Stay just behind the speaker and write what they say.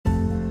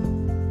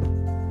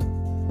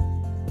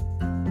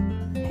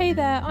Hey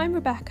there, I'm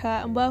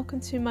Rebecca and welcome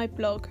to my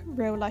blog,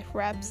 Real Life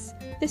Rebs.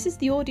 This is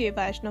the audio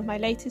version of my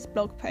latest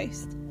blog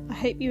post. I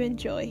hope you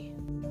enjoy.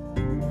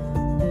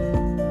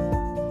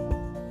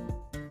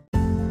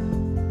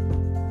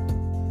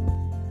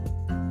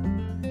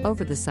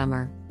 Over the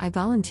summer, I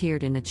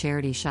volunteered in a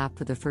charity shop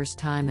for the first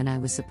time and I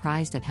was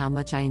surprised at how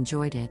much I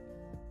enjoyed it.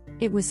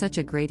 It was such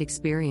a great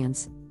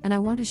experience, and I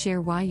want to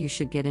share why you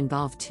should get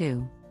involved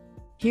too.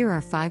 Here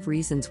are 5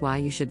 reasons why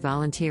you should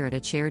volunteer at a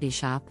charity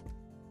shop.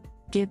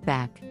 Give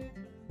back.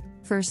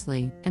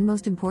 Firstly, and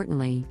most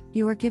importantly,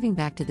 you are giving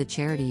back to the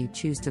charity you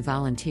choose to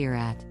volunteer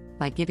at,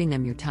 by giving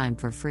them your time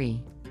for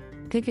free.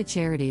 Pick a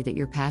charity that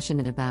you're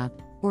passionate about,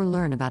 or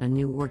learn about a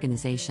new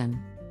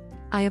organization.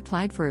 I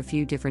applied for a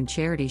few different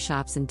charity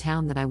shops in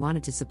town that I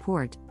wanted to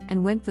support,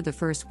 and went for the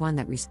first one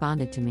that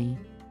responded to me.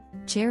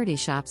 Charity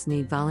shops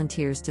need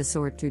volunteers to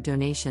sort through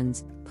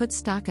donations, put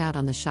stock out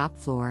on the shop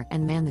floor,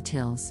 and man the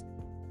tills.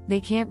 They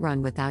can't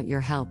run without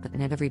your help,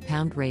 and every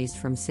pound raised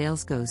from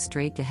sales goes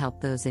straight to help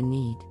those in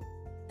need.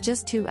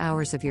 Just 2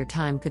 hours of your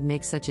time could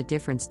make such a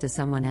difference to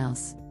someone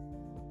else.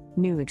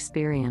 New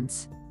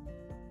experience.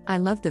 I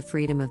love the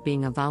freedom of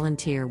being a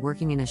volunteer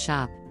working in a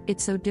shop.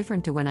 It's so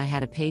different to when I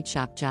had a paid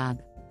shop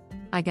job.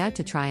 I got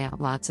to try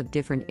out lots of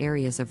different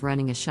areas of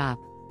running a shop,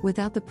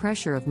 without the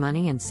pressure of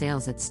money and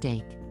sales at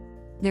stake.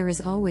 There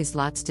is always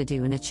lots to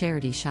do in a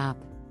charity shop.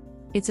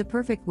 It's a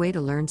perfect way to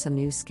learn some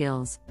new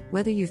skills,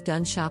 whether you've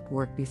done shop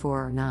work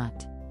before or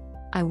not.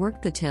 I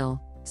worked the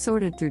till,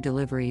 sorted through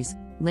deliveries,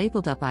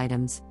 labeled up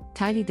items,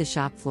 tidied the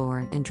shop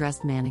floor, and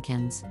dressed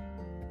mannequins.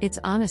 It's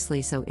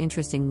honestly so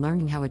interesting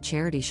learning how a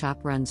charity shop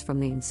runs from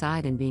the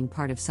inside and being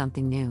part of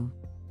something new.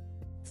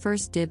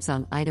 First dibs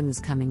on items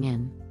coming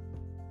in.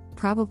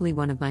 Probably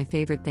one of my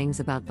favorite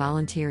things about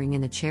volunteering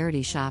in a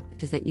charity shop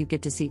is that you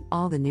get to see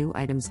all the new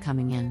items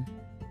coming in.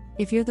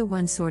 If you're the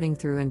one sorting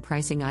through and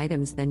pricing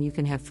items, then you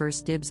can have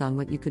first dibs on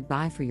what you could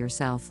buy for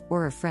yourself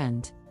or a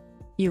friend.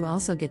 You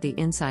also get the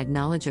inside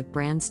knowledge of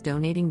brands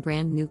donating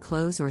brand new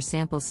clothes or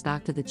sample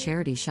stock to the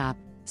charity shop,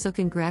 so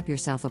can grab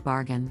yourself a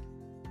bargain.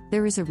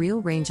 There is a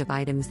real range of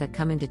items that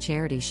come into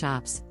charity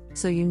shops,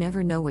 so you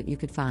never know what you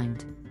could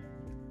find.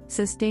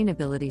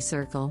 Sustainability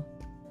circle.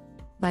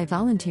 By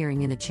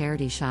volunteering in a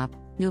charity shop,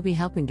 you'll be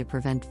helping to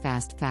prevent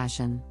fast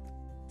fashion.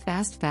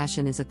 Fast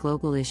fashion is a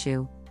global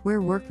issue,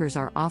 where workers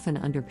are often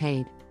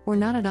underpaid, or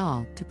not at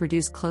all, to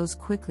produce clothes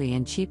quickly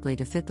and cheaply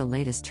to fit the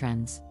latest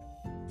trends.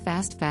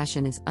 Fast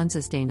fashion is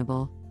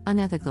unsustainable,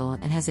 unethical,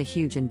 and has a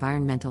huge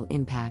environmental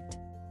impact.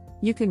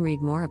 You can read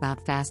more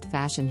about fast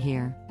fashion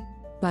here.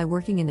 By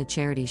working in a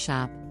charity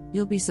shop,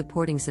 you'll be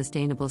supporting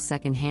sustainable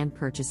second-hand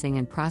purchasing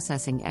and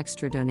processing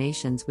extra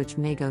donations which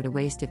may go to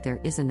waste if there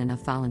isn't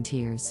enough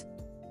volunteers.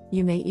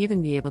 You may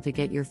even be able to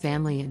get your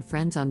family and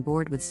friends on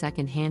board with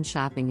second-hand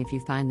shopping if you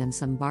find them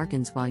some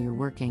bargains while you're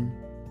working.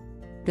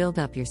 Build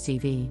up your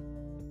CV.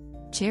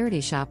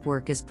 Charity shop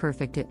work is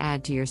perfect to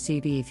add to your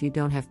CV if you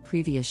don't have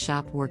previous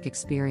shop work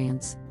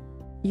experience.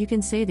 You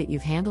can say that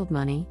you've handled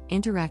money,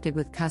 interacted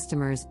with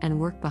customers, and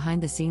worked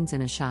behind the scenes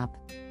in a shop.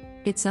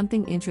 It's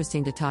something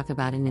interesting to talk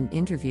about in an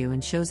interview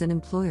and shows an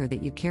employer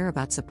that you care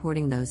about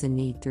supporting those in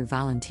need through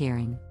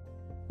volunteering.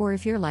 Or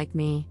if you're like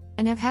me,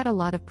 and have had a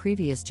lot of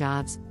previous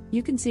jobs,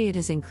 you can see it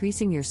as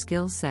increasing your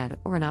skill set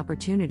or an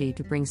opportunity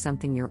to bring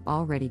something you're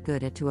already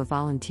good at to a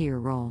volunteer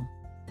role.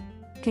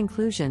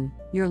 Conclusion: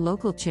 your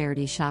local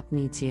charity shop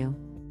needs you.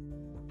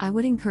 I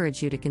would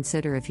encourage you to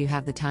consider if you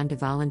have the time to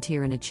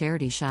volunteer in a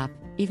charity shop.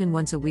 Even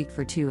once a week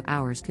for 2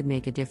 hours could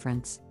make a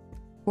difference.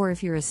 Or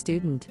if you're a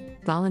student,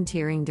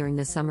 volunteering during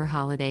the summer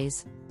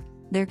holidays.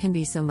 There can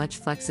be so much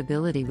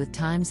flexibility with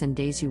times and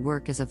days you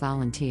work as a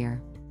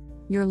volunteer.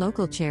 Your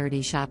local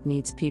charity shop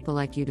needs people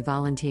like you to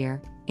volunteer,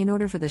 in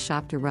order for the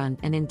shop to run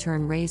and in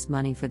turn raise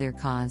money for their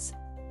cause.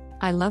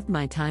 I loved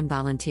my time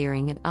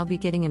volunteering and I'll be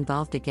getting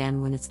involved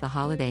again when it's the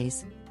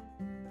holidays.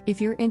 If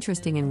you're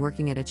interested in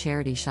working at a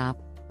charity shop,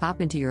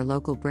 pop into your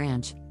local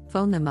branch,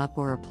 phone them up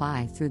or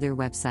apply through their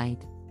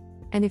website.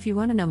 And if you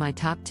want to know my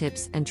top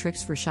tips and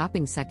tricks for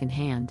shopping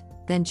secondhand,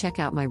 then check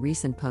out my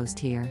recent post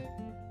here.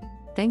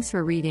 Thanks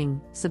for reading,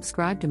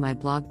 subscribe to my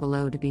blog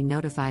below to be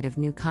notified of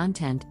new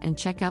content, and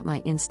check out my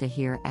Insta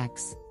here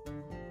X.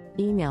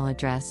 Email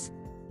address.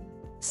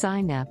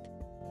 Sign up.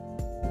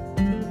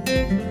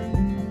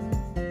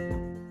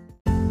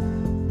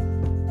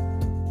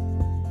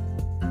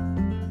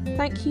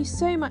 Thank you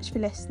so much for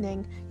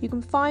listening. You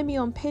can find me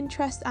on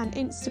Pinterest and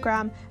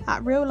Instagram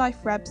at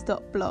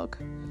realliferebs.blog.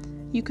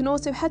 You can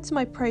also head to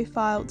my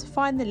profile to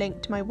find the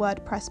link to my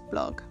WordPress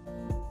blog.